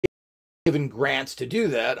given grants to do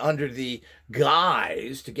that under the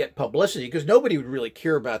guise to get publicity, because nobody would really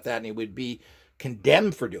care about that and he would be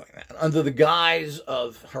condemned for doing that, under the guise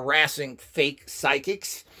of harassing fake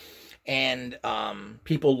psychics and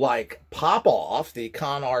people like Popoff, the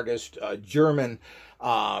con artist German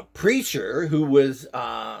preacher who was,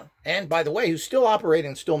 and by the way, who's still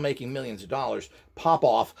operating, still making millions of dollars,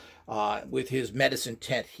 Popoff, with his medicine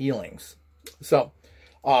tent healings. So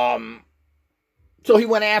he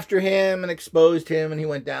went after him and exposed him, and he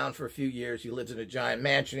went down for a few years. He lives in a giant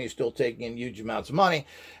mansion. He's still taking in huge amounts of money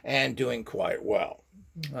and doing quite well.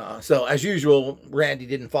 So, as usual, Randy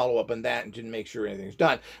didn't follow up on that and didn't make sure anything's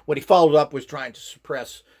done. What he followed up was trying to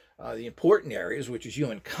suppress the important areas, which is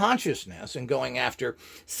human consciousness, and going after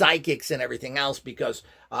psychics and everything else, because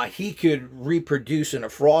he could reproduce in a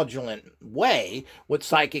fraudulent way what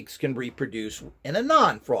psychics can reproduce in a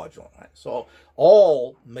non-fraudulent way. So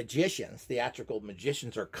all magicians, theatrical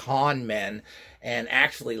magicians, are con men and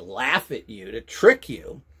actually laugh at you to trick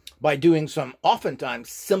you by doing some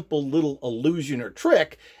oftentimes simple little illusion or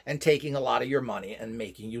trick and taking a lot of your money and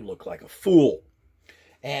making you look like a fool.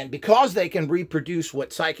 And because they can reproduce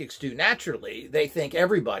what psychics do naturally, they think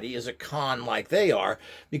everybody is a con like they are,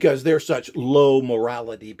 because they're such low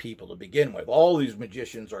morality people to begin with. All these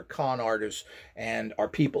magicians are con artists and are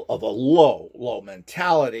people of a low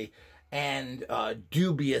mentality and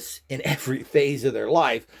dubious in every phase of their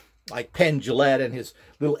life, like Penn Jillette and his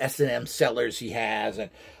little S&M cellars he has,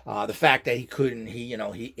 and the fact that he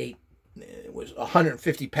ate, was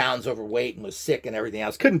 150 pounds overweight and was sick and everything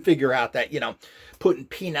else. Couldn't figure out that, putting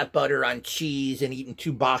peanut butter on cheese and eating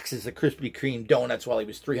 2 boxes of Krispy Kreme donuts while he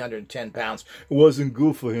was 310 pounds wasn't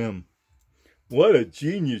good for him. What a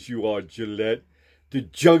genius you are, Gillette. The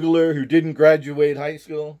juggler who didn't graduate high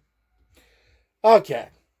school. Okay,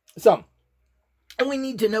 so, and we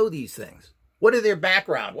need to know these things. What are their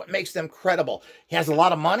background? What makes them credible? He has a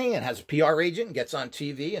lot of money and has a PR agent, gets on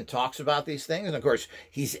TV and talks about these things. And of course,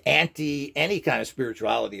 he's anti any kind of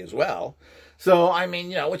spirituality as well. So, I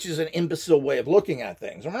mean, which is an imbecile way of looking at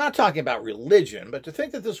things. And we're not talking about religion, but to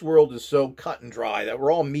think that this world is so cut and dry, that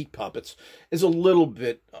we're all meat puppets, is a little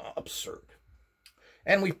bit absurd.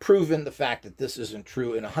 And we've proven the fact that this isn't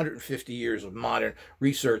true in 150 years of modern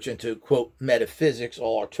research into, quote, metaphysics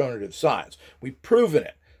or alternative science. We've proven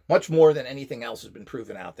it. Much more than anything else has been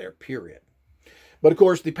proven out there, period. But of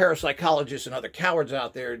course, the parapsychologists and other cowards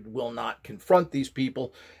out there will not confront these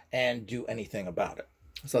people and do anything about it.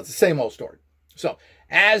 So it's the same old story. So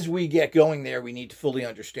as we get going there, we need to fully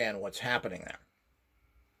understand what's happening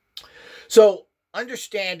there. So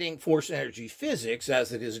understanding force energy physics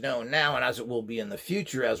as it is known now and as it will be in the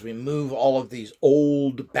future, as we move all of these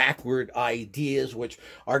old backward ideas, which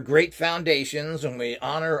are great foundations, and we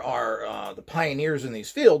honor our the pioneers in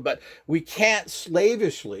these fields, but we can't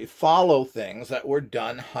slavishly follow things that were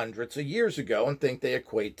done hundreds of years ago and think they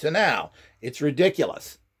equate to now. It's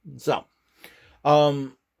ridiculous. So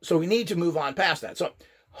we need to move on past that. So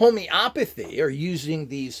homeopathy, or using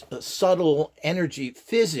these subtle energy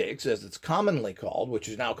physics, as it's commonly called, which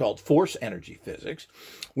is now called force energy physics,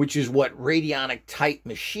 which is what radionic type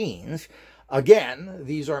machines, again,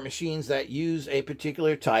 these are machines that use a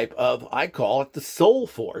particular type of, I call it the soul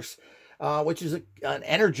force, which is an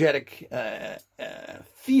energetic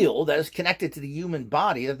field that is connected to the human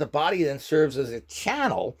body, that the body then serves as a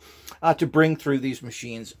channel to bring through these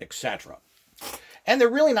machines, etc. And they're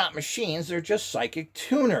really not machines, they're just psychic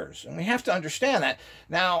tuners. And we have to understand that.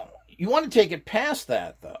 Now, you want to take it past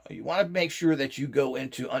that, though. You want to make sure that you go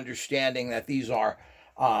into understanding that these are,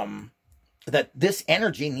 that this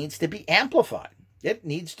energy needs to be amplified. It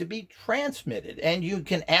needs to be transmitted. And you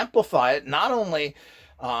can amplify it not only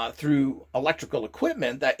through electrical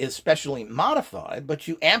equipment that is specially modified, but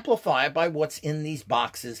you amplify it by what's in these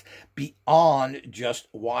boxes beyond just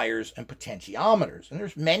wires and potentiometers. And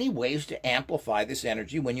there's many ways to amplify this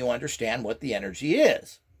energy when you understand what the energy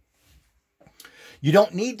is. You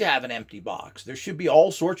don't need to have an empty box. There should be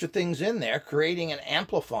all sorts of things in there creating and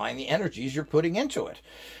amplifying the energies you're putting into it.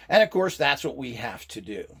 And of course, that's what we have to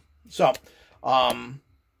do. So,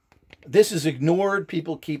 this is ignored.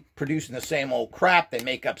 People keep producing the same old crap. They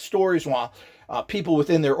make up stories while people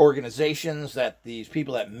within their organizations, that these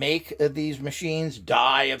people that make these machines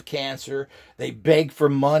die of cancer. They beg for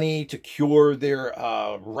money to cure their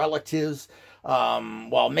relatives.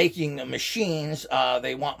 While making machines,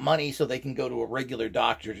 they want money so they can go to a regular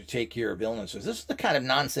doctor to take care of illnesses. This is the kind of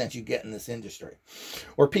nonsense you get in this industry.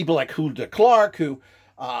 Or people like Hulda Clark, who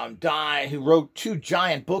wrote 2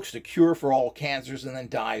 giant books, The Cure for All Cancers, and then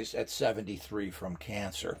dies at 73 from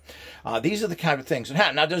cancer. These are the kind of things that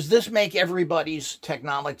happen. Now, does this make everybody's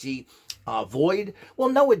technology void? Well,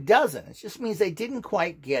 no, it doesn't. It just means they didn't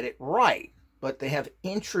quite get it right, but they have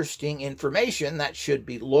interesting information that should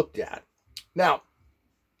be looked at. Now,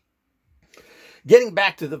 getting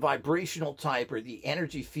back to the vibrational type or the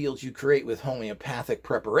energy fields you create with homeopathic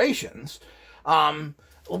preparations, and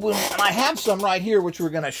I have some right here, which we're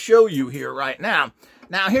going to show you here right now.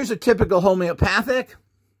 Now, here's a typical homeopathic.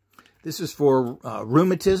 This is for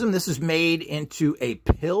rheumatism. This is made into a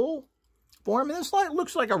pill form. And this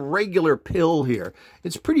looks like a regular pill here.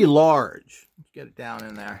 It's pretty large. Let's get it down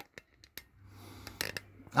in there.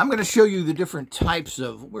 I'm going to show you the different types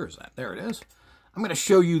of, where is that? There it is. I'm going to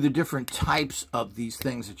show you the different types of these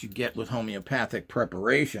things that you get with homeopathic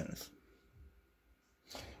preparations.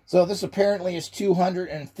 So this apparently is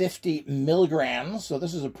 250 milligrams. So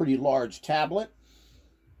this is a pretty large tablet.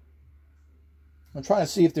 I'm trying to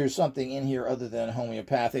see if there's something in here other than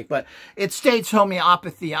homeopathic, but it states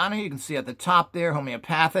homeopathy on it. You can see at the top there,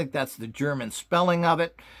 homeopathic. That's the German spelling of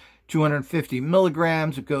it. 250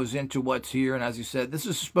 milligrams. It goes into what's here. And as you said, this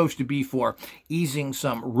is supposed to be for easing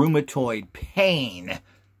some rheumatoid pain.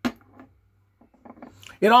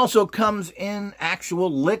 It also comes in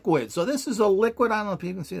actual liquid. So this is a liquid. I don't know if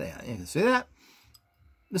you can see that. You can see that?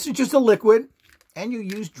 This is just a liquid. And you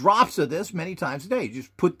use drops of this many times a day. You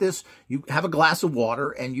just put this, you have a glass of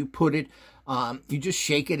water and you put it, you just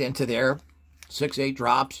shake it into there. 6, 8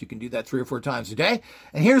 drops. You can do that 3 or 4 times a day.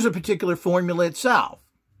 And here's a particular formula itself.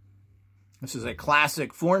 This is a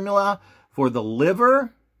classic formula for the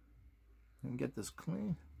liver. Let me get this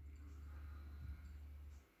clean.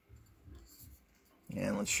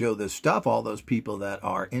 And let's show this stuff, all those people that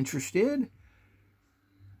are interested.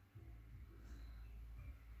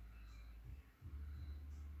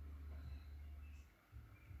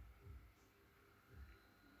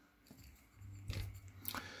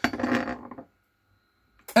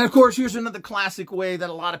 And of course, here's another classic way that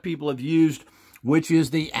a lot of people have used, which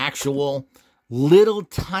is the actual little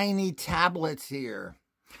tiny tablets here.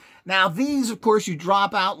 Now, these, of course, you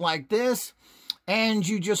drop out like this, and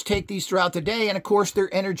you just take these throughout the day. And of course,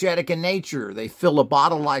 they're energetic in nature. They fill a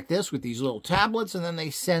bottle like this with these little tablets, and then they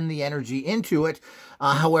send the energy into it,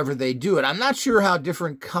 however they do it. I'm not sure how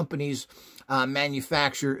different companies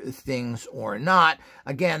manufacture things or not.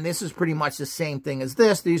 Again, this is pretty much the same thing as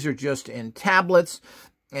this. These are just in tablets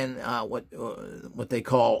and what they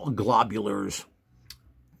call globulars,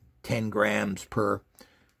 10 grams per.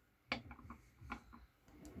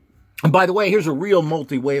 And by the way, here's a real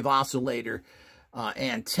multi-wave oscillator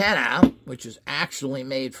antenna, which is actually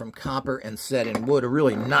made from copper and set in wood. A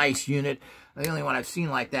really nice unit. The only one I've seen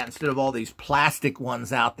like that, instead of all these plastic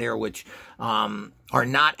ones out there, which are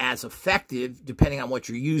not as effective depending on what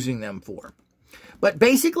you're using them for. But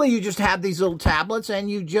basically, you just have these little tablets and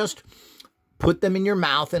you just put them in your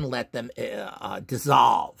mouth and let them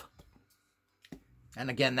dissolve. And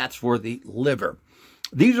again, that's for the liver.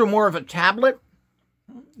 These are more of a tablet.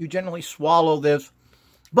 You generally swallow this.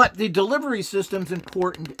 But the delivery system's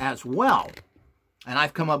important as well. And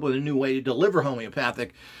I've come up with a new way to deliver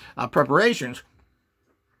homeopathic preparations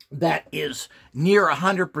that is near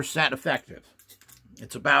 100% effective.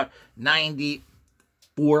 It's about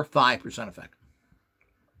 94.5% effective.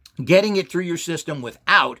 Getting it through your system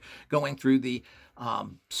without going through the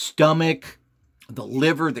stomach, the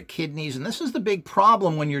liver, the kidneys. And this is the big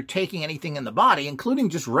problem when you're taking anything in the body, including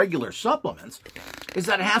just regular supplements, is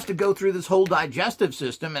that it has to go through this whole digestive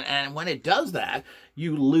system. And when it does that,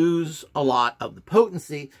 you lose a lot of the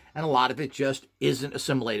potency, and a lot of it just isn't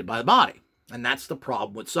assimilated by the body. And that's the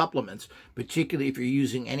problem with supplements, particularly if you're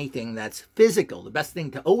using anything that's physical. The best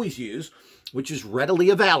thing to always use, which is readily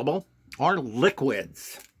available, are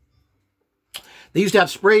liquids. They used to have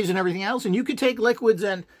sprays and everything else, and you could take liquids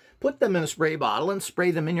and put them in a spray bottle and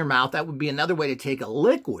spray them in your mouth. That would be another way to take a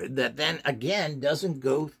liquid that then, again, doesn't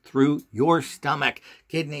go through your stomach,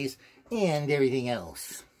 kidneys, and everything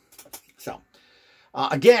else. So,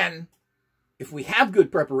 again, if we have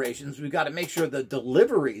good preparations, we've got to make sure the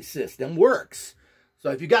delivery system works.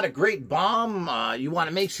 So if you got a great bomb, you want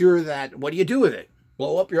to make sure that, what do you do with it?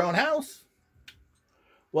 Blow up your own house?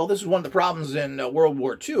 Well, this is one of the problems in World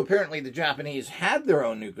War II. Apparently, the Japanese had their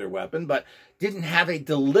own nuclear weapon, but didn't have a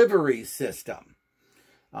delivery system.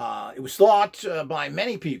 It was thought by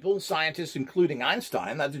many people, scientists including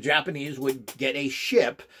Einstein, that the Japanese would get a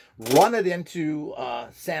ship, run it into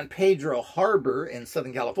San Pedro Harbor in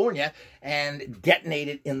Southern California, and detonate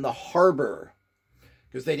it in the harbor,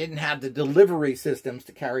 because they didn't have the delivery systems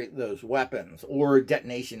to carry those weapons, or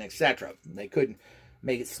detonation, etc. They couldn't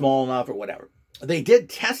make it small enough or whatever. They did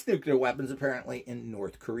test nuclear weapons, apparently, in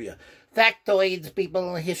North Korea. Factoids,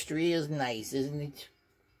 people. History is nice, isn't it?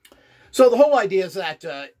 So the whole idea is that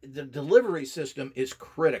the delivery system is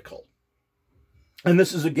critical. And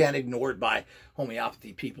this is, again, ignored by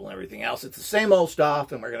homeopathy people and everything else. It's the same old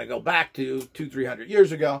stuff, and we're going to go back to 200-300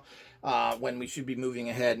 years ago when we should be moving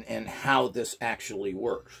ahead and how this actually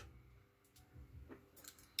works.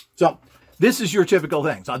 So this is your typical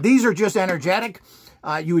thing. So these are just energetic.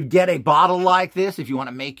 You would get a bottle like this if you want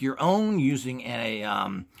to make your own using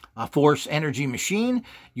a force energy machine.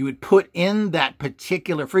 You would put in that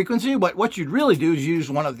particular frequency. But what you'd really do is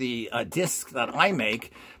use one of the discs that I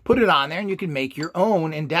make, put it on there, and you can make your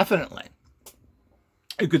own indefinitely.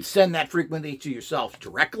 You could send that frequency to yourself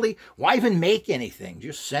directly. Why even make anything?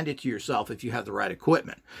 Just send it to yourself if you have the right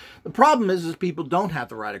equipment. The problem is people don't have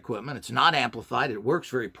the right equipment. It's not amplified. It works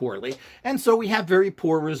very poorly. And so we have very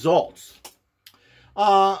poor results.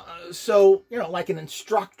 So, you know, like an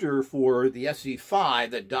instructor for the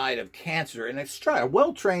SE5 that died of cancer, and a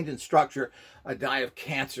well-trained instructor died of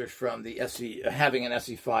cancer from the having an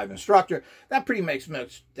SE5 instructor, that pretty makes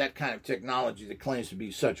that kind of technology that claims to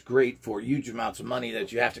be such great for huge amounts of money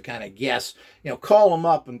that you have to kind of guess, you know, call them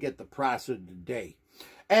up and get the price of the day.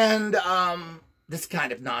 And this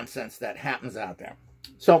kind of nonsense that happens out there.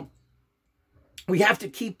 So we have to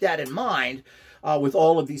keep that in mind with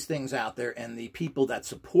all of these things out there and the people that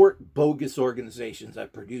support bogus organizations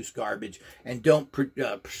that produce garbage and don't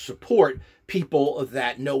support people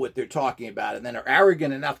that know what they're talking about and then are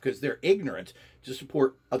arrogant enough because they're ignorant to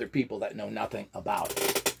support other people that know nothing about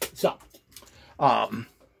it. So,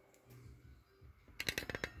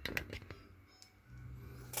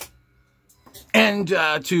 and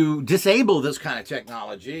to disable this kind of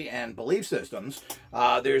technology and belief systems,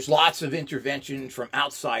 there's lots of intervention from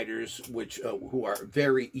outsiders, who are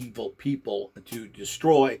very evil people, to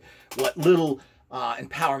destroy what little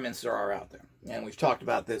empowerments there are out there. And we've talked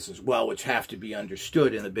about this as well, which have to be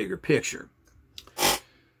understood in the bigger picture.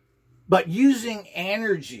 But using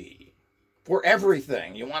energy for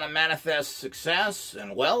everything. You want to manifest success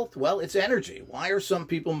and wealth? Well, it's energy. Why are some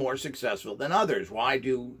people more successful than others? Why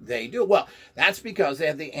do they do it? Well, that's because they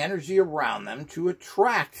have the energy around them to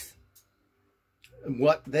attract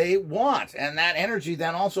what they want. And that energy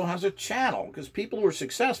then also has a channel, because people who are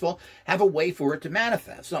successful have a way for it to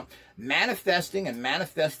manifest. So manifesting and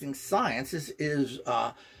manifesting science is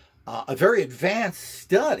a very advanced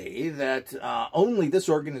study that only this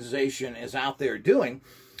organization is out there doing.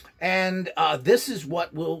 And this is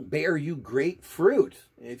what will bear you great fruit.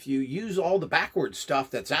 If you use all the backward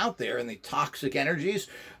stuff that's out there and the toxic energies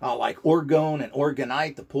like orgone and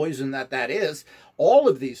organite, the poison that is, all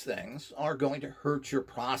of these things are going to hurt your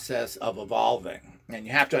process of evolving. And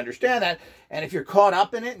you have to understand that. And if you're caught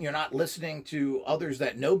up in it and you're not listening to others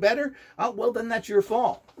that know better, well, then that's your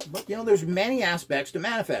fault. But, you know, there's many aspects to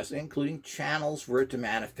manifest, including channels for it to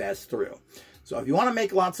manifest through. So if you want to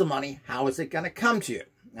make lots of money, how is it going to come to you?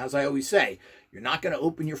 As I always say, you're not going to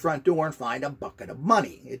open your front door and find a bucket of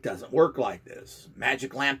money. It doesn't work like this.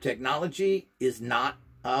 Magic lamp technology is not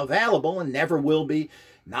available and never will be,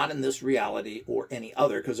 not in this reality or any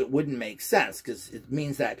other, because it wouldn't make sense, because it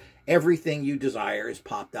means that everything you desire is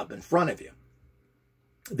popped up in front of you.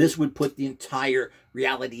 This would put the entire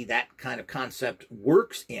reality that kind of concept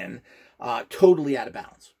works in totally out of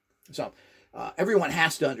balance. So everyone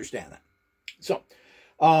has to understand that. So,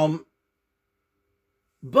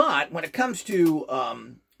 but when it comes to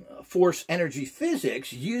force energy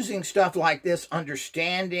physics, using stuff like this,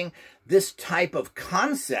 understanding this type of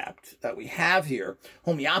concept that we have here,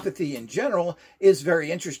 homeopathy in general, is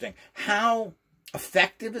very interesting. How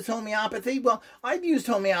effective is homeopathy? Well, I've used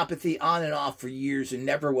homeopathy on and off for years and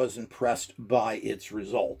never was impressed by its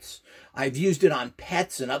results. I've used it on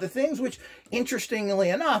pets and other things, which, interestingly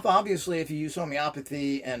enough, obviously, if you use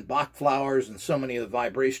homeopathy and Bach flowers and so many of the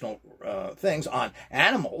vibrational things on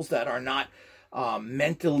animals that are not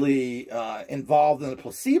mentally involved in the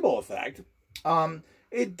placebo effect,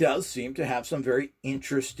 it does seem to have some very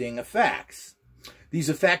interesting effects. These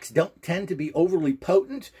effects don't tend to be overly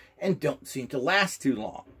potent and don't seem to last too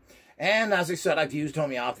long. And as I said, I've used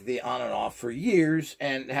homeopathy on and off for years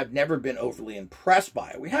and have never been overly impressed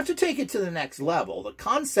by it. We have to take it to the next level. The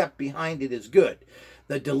concept behind it is good.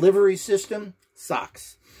 The delivery system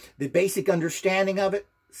sucks. The basic understanding of it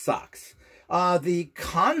sucks. The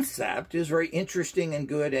concept is very interesting and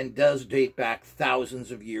good and does date back thousands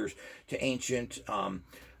of years to ancient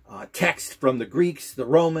texts from the Greeks, the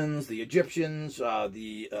Romans, the Egyptians,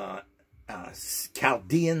 the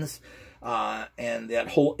Chaldeans, and that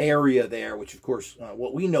whole area there, which, of course,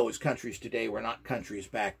 what we know as countries today were not countries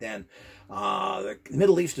back then. The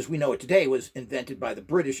Middle East, as we know it today, was invented by the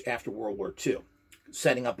British after World War II.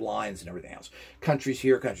 setting up lines and everything else. Countries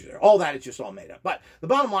here, countries there. All that is just all made up. But the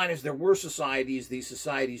bottom line is there were societies. These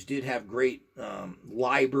societies did have great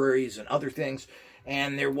libraries and other things.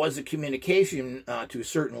 And there was a communication to a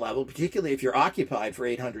certain level, particularly if you're occupied for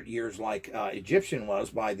 800 years like Egyptian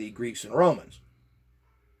was by the Greeks and Romans.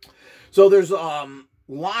 So there's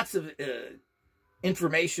lots of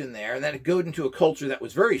information there, and then it goes into a culture that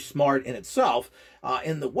was very smart in itself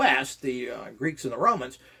in the West, the Greeks and the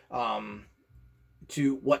Romans,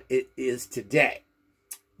 to what it is today.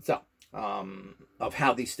 So, of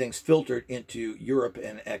how these things filtered into Europe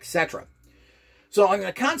and etc. So, I mean,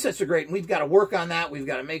 the concepts are great, and we've got to work on that. We've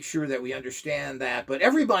got to make sure that we understand that. But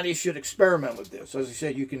everybody should experiment with this. As I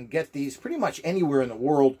said, you can get these pretty much anywhere in the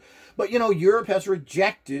world. But, you know, Europe has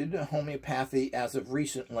rejected homeopathy as of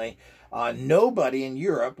recently. Nobody in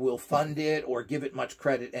Europe will fund it or give it much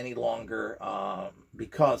credit any longer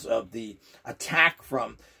because of the attack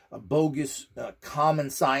from bogus common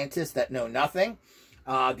scientists that know nothing.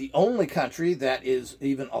 The only country that is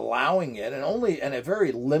even allowing it, and only in a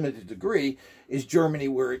very limited degree, is Germany,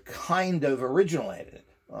 where it kind of originated,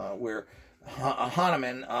 where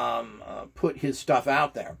Hahnemann put his stuff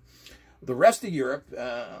out there. The rest of Europe,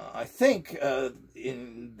 I think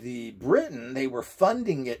in Britain, they were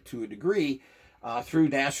funding it to a degree through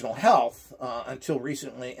national health until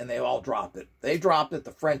recently, and they all dropped it. They dropped it.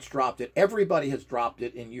 The French dropped it. Everybody has dropped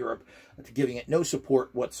it in Europe, giving it no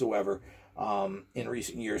support whatsoever in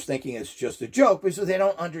recent years, thinking it's just a joke because they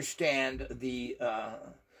don't understand the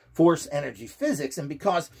force energy physics. And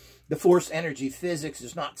because the force energy physics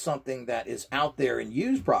is not something that is out there and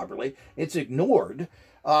used properly, it's ignored.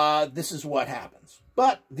 This is what happens.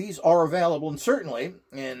 But these are available, and certainly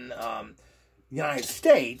in the United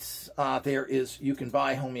States, you can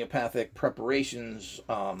buy homeopathic preparations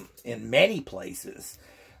in many places.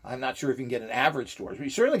 I'm not sure if you can get an average stores, but you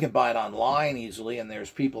certainly can buy it online easily, and there's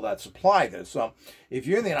people that supply this. So if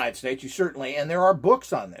you're in the United States, you certainly, and there are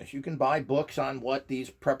books on this. You can buy books on what these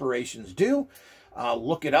preparations do.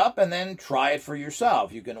 Look it up and then try it for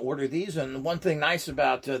yourself. You can order these, and one thing nice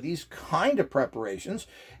about these kind of preparations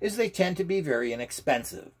is they tend to be very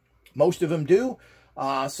inexpensive. Most of them do.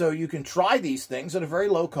 So you can try these things at a very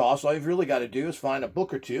low cost. All you've really got to do is find a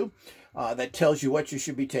book or two that tells you what you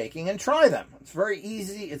should be taking and try them. It's very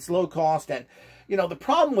easy. It's low cost. And, you know, the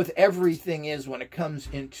problem with everything is when it comes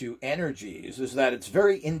into energies is that it's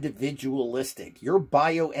very individualistic. Your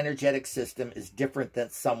bioenergetic system is different than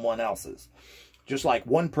someone else's. Just like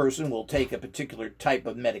one person will take a particular type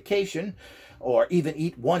of medication or even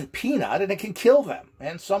eat one peanut and it can kill them.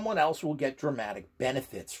 And someone else will get dramatic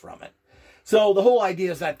benefits from it. So the whole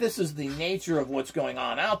idea is that this is the nature of what's going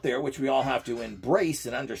on out there, which we all have to embrace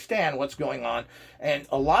and understand what's going on. And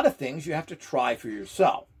a lot of things you have to try for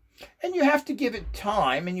yourself. And you have to give it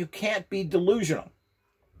time, and you can't be delusional.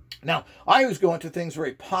 Now, I always go into things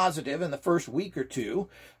very positive in the first week or two,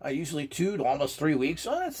 usually 2 to almost 3 weeks.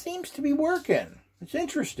 Oh, it seems to be working. It's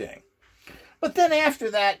interesting. But then after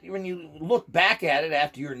that, when you look back at it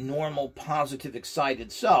after your normal, positive,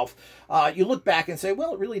 excited self, you look back and say,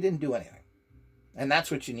 well, it really didn't do anything. And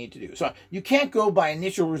that's what you need to do. So you can't go by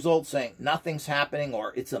initial results saying nothing's happening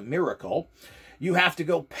or it's a miracle. You have to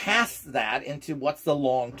go past that into what's the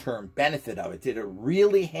long-term benefit of it. Did it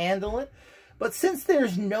really handle it? But since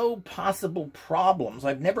there's no possible problems,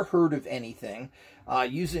 I've never heard of anything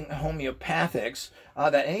using homeopathics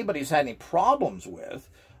that anybody's had any problems with,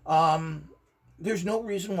 there's no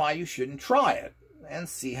reason why you shouldn't try it and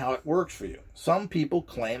see how it works for you. Some people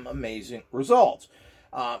claim amazing results.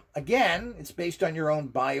 Again, it's based on your own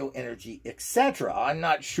bioenergy, etc. I'm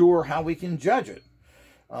not sure how we can judge it.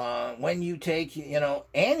 When you take, you know,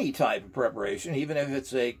 any type of preparation, even if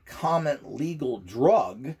it's a common legal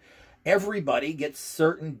drug, everybody gets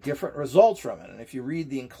certain different results from it. And if you read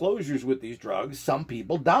the enclosures with these drugs, some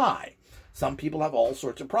people die. Some people have all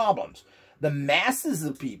sorts of problems. The masses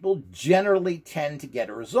of people generally tend to get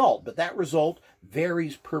a result, but that result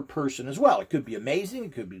varies per person as well. It could be amazing,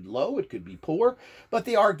 it could be low, it could be poor, but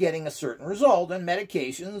they are getting a certain result. And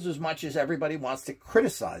medications, as much as everybody wants to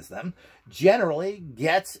criticize them, generally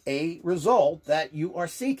gets a result that you are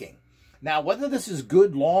seeking. Now, whether this is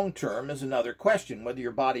good long-term is another question. Whether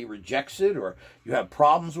your body rejects it or you have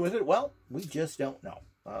problems with it, well, we just don't know.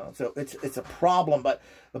 So it's a problem, but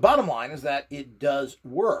the bottom line is that it does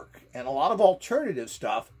work. And a lot of alternative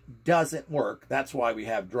stuff doesn't work. That's why we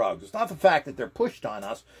have drugs. It's not the fact that they're pushed on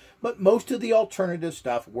us, but most of the alternative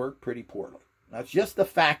stuff work pretty poorly. That's just the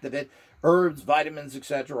fact of it. Herbs, vitamins,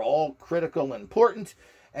 etc. are all critical and important.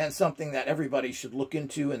 and something that everybody should look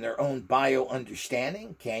into in their own bio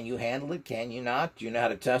understanding. Can you handle it? Can you not? Do you know how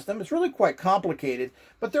to test them? It's really quite complicated,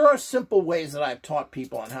 but there are simple ways that I've taught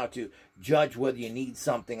people on how to judge whether you need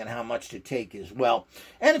something and how much to take as well.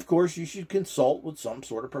 And of course, you should consult with some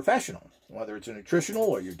sort of professional, whether it's a nutritional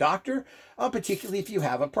or your doctor, particularly if you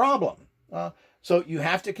have a problem. So you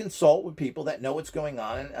have to consult with people that know what's going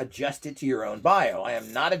on and adjust it to your own bio. I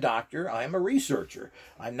am not a doctor. I am a researcher.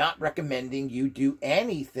 I'm not recommending you do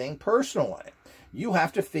anything personally. You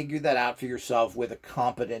have to figure that out for yourself with a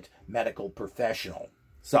competent medical professional.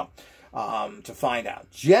 So, to find out.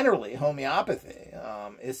 Generally, homeopathy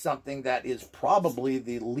is something that is probably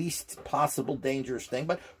the least possible dangerous thing,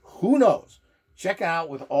 but who knows? Check out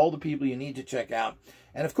with all the people you need to check out.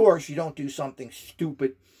 And of course, you don't do something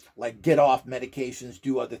stupid like get off medications,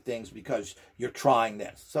 do other things because you're trying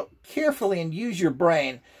this. So carefully and use your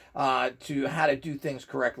brain to how to do things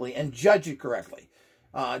correctly and judge it correctly.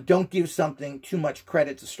 Don't give something too much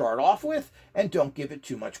credit to start off with, and don't give it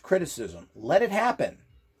too much criticism. Let it happen.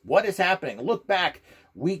 What is happening? Look back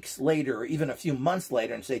weeks later or even a few months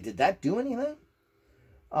later and say, did that do anything?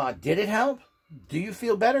 Did it help? Do you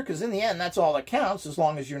feel better? Because in the end, that's all that counts as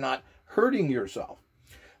long as you're not hurting yourself.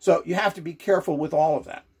 So you have to be careful with all of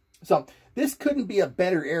that. So this couldn't be a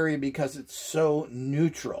better area because it's so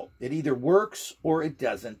neutral. It either works or it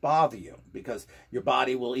doesn't bother you because your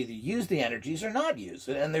body will either use the energies or not use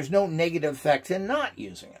it, and there's no negative effect in not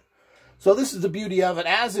using it. So this is the beauty of it,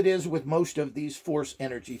 as it is with most of these force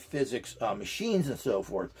energy physics machines and so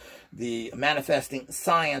forth, the manifesting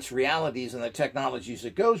science realities and the technologies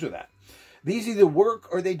that goes with that. These either work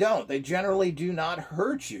or they don't. They generally do not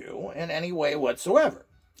hurt you in any way whatsoever.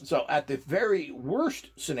 So at the very worst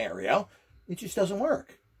scenario, it just doesn't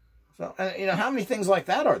work. So, you know, how many things like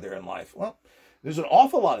that are there in life? Well, there's an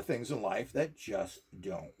awful lot of things in life that just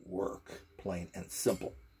don't work, plain and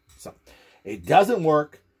simple. So it doesn't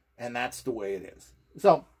work, and that's the way it is.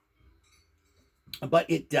 So, but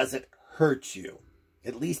it doesn't hurt you,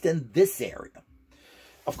 at least in this area.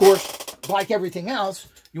 Of course, like everything else,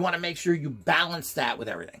 you want to make sure you balance that with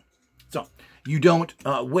everything. So you don't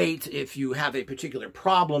wait if you have a particular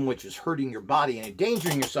problem which is hurting your body and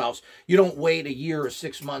endangering yourselves. You don't wait a year or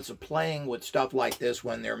 6 months of playing with stuff like this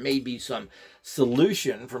when there may be some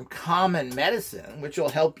solution from common medicine which will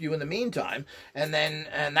help you in the meantime. And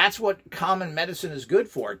that's what common medicine is good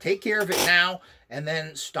for. Take care of it now and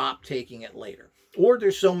then stop taking it later. Or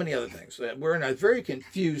there's so many other things. We're in a very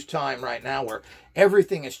confused time right now where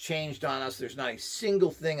everything has changed on us. There's not a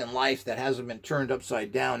single thing in life that hasn't been turned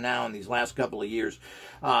upside down now in these last couple of years.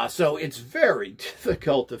 So it's very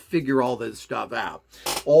difficult to figure all this stuff out.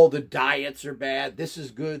 All the diets are bad. This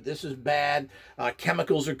is good. This is bad.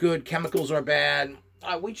 Chemicals are good. Chemicals are bad.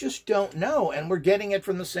 We just don't know, and we're getting it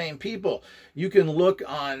from the same people. You can look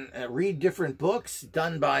on, read different books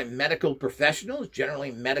done by medical professionals, generally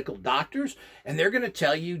medical doctors, and they're going to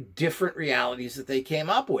tell you different realities that they came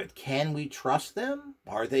up with. Can we trust them?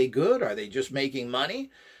 Are they good? Are they just making money?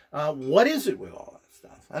 What is it with all that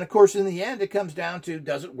stuff? And of course, in the end, it comes down to,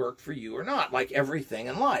 does it work for you or not? Like everything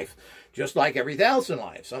in life. Just like everything else in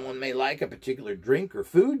life. Someone may like a particular drink or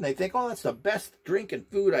food, and they think, oh, that's the best drink and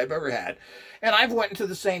food I've ever had. And I've went into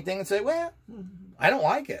the same thing and say, well, I don't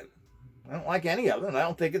like it. I don't like any of it. I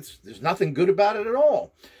don't think there's nothing good about it at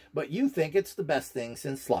all. But you think it's the best thing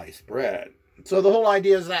since sliced bread. So the whole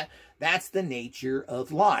idea is that that's the nature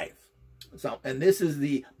of life. So, and this is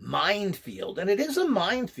the minefield, and it is a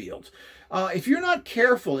minefield. If you're not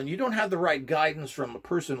careful and you don't have the right guidance from a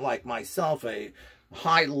person like myself, a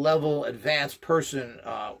high-level advanced person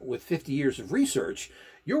with 50 years of research,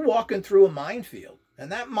 you're walking through a minefield. And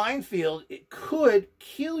that minefield, it could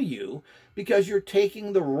kill you because you're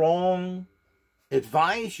taking the wrong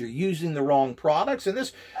advice, you're using the wrong products, and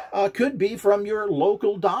this could be from your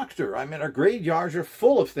local doctor. I mean, our graveyards are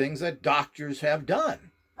full of things that doctors have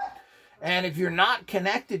done. And if you're not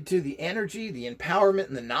connected to the energy, the empowerment,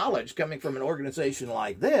 and the knowledge coming from an organization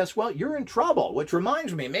like this, well, you're in trouble. Which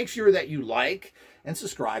reminds me, make sure that you like and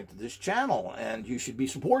subscribe to this channel. And you should be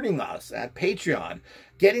supporting us at Patreon,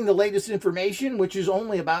 getting the latest information, which is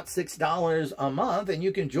only about $6 a month. And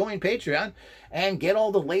you can join Patreon and get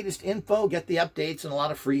all the latest info, get the updates, and a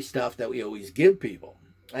lot of free stuff that we always give people.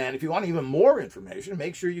 And if you want even more information,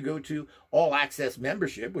 make sure you go to All Access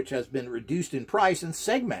Membership, which has been reduced in price and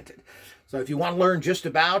segmented. So if you want to learn just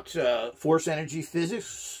about force energy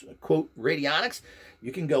physics, quote, radionics,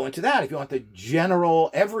 you can go into that. If you want the general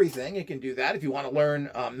everything, you can do that. If you want to learn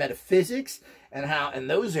metaphysics and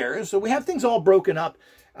those areas. So we have things all broken up.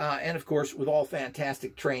 And of course, with all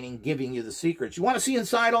fantastic training, giving you the secrets. You want to see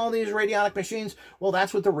inside all these radionic machines? Well,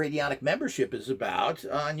 that's what the Radionic membership is about.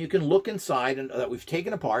 And you can look inside and that we've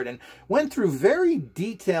taken apart and went through very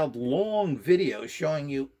detailed, long videos showing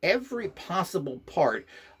you every possible part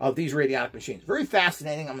of these radionic machines. Very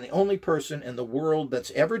fascinating. I'm the only person in the world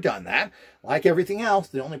that's ever done that. Like everything else,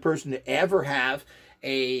 the only person to ever have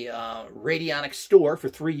a radionic store for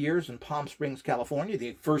 3 years in Palm Springs, California.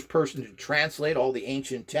 The first person to translate all the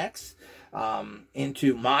ancient texts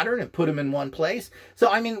into modern and put them in one place. So,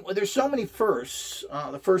 I mean, there's so many firsts.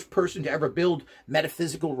 The first person to ever build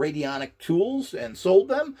metaphysical radionic tools and sold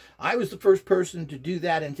them. I was the first person to do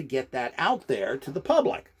that and to get that out there to the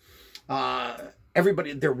public.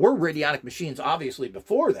 Everybody, there were radionic machines, obviously,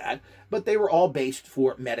 before that, but they were all based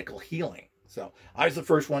for medical healing. So I was the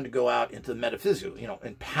first one to go out into the metaphysical,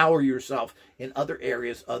 empower yourself in other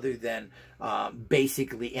areas other than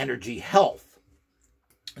basically energy health.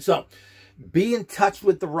 So be in touch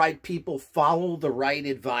with the right people, follow the right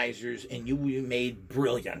advisors, and you will be made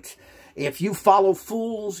brilliant. If you follow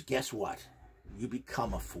fools, guess what? You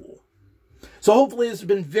become a fool. So hopefully this has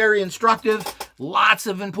been very instructive. Lots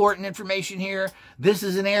of important information here. This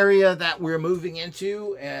is an area that we're moving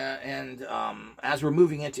into, and as we're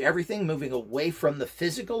moving into everything, moving away from the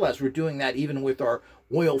physical, as we're doing that even with our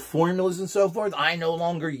oil formulas and so forth. I no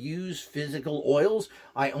longer use physical oils.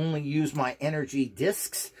 I only use my energy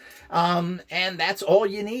discs, and that's all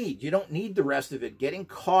you need. You don't need the rest of it. Getting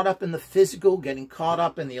caught up in the physical, getting caught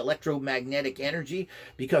up in the electromagnetic energy,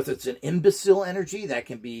 because it's an imbecile energy that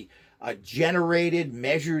can be generated,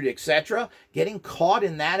 measured, etc. Getting caught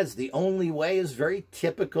in that is the only way is very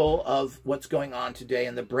typical of what's going on today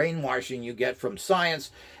and the brainwashing you get from science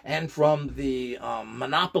and from the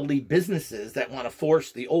monopoly businesses that want to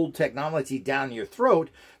force the old technology down your throat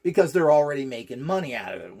because they're already making money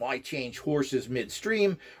out of it. Why change horses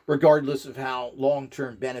midstream, regardless of how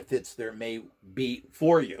long-term benefits there may be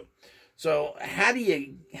for you? So how do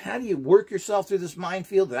you work yourself through this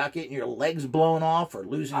minefield without getting your legs blown off or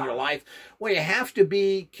losing your life? Well, you have to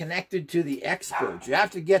be connected to the experts. You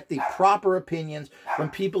have to get the proper opinions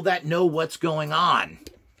from people that know what's going on.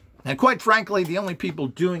 And quite frankly, the only people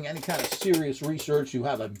doing any kind of serious research who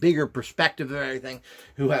have a bigger perspective of everything,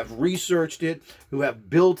 who have researched it, who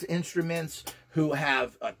have built instruments, who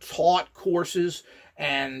have taught courses,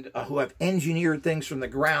 and who have engineered things from the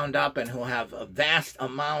ground up, and who have a vast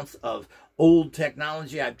amounts of old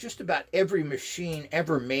technology. I have just about every machine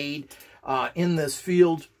ever made in this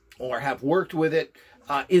field, or have worked with it,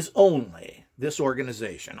 is only this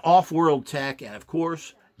organization, Off-World Tech, and of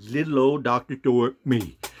course, little old Dr. Thor,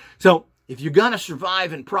 me. So if you're going to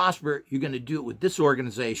survive and prosper, you're going to do it with this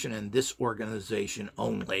organization and this organization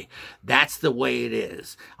only. That's the way it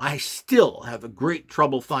is. I still have a great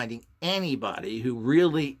trouble finding anybody who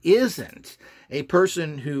really isn't a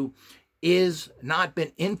person who is not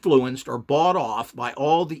been influenced or bought off by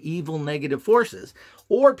all the evil negative forces,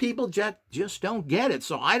 or people just don't get it.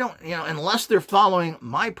 So I don't, unless they're following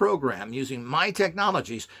my program using my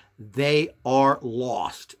technologies, they are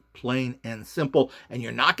lost. Plain and simple, and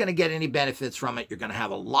you're not going to get any benefits from it. You're going to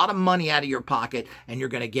have a lot of money out of your pocket, and you're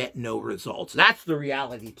going to get no results. That's the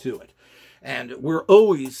reality to it. And we're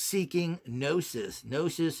always seeking gnosis.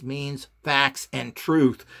 Gnosis means facts and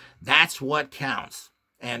truth. That's what counts.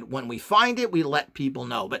 And when we find it, we let people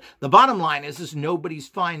know. But the bottom line is nobody's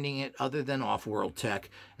finding it other than Off-World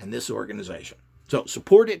Tech and this organization. So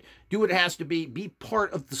support it, do what it has to be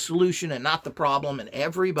part of the solution and not the problem, and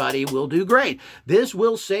everybody will do great. This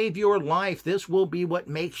will save your life. This will be what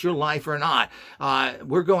makes your life or not.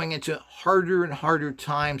 We're going into harder and harder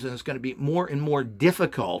times, and it's going to be more and more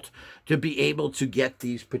difficult to be able to get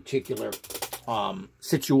these particular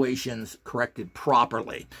situations corrected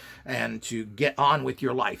properly and to get on with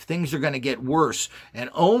your life. Things are going to get worse, and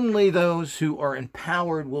only those who are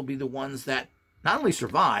empowered will be the ones that not only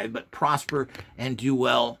survive, but prosper and do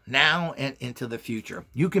well now and into the future.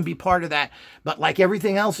 You can be part of that, but like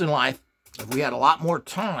everything else in life, if we had a lot more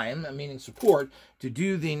time, meaning support, to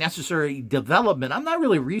do the necessary development, I'm not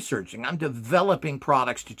really researching, I'm developing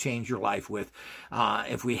products to change your life with.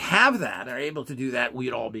 If we have that, are able to do that,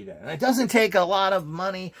 we'd all be there. And it doesn't take a lot of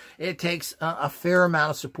money. It takes a fair amount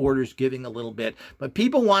of supporters giving a little bit. But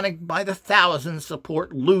people want to, by the thousands,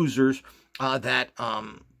 support losers that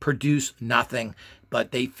produce nothing, but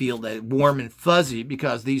they feel that warm and fuzzy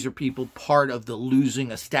because these are people part of the losing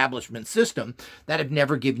establishment system that have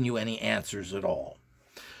never given you any answers at all.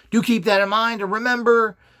 Do keep that in mind, and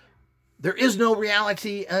remember, there is no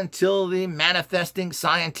reality until the manifesting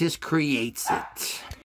scientist creates it.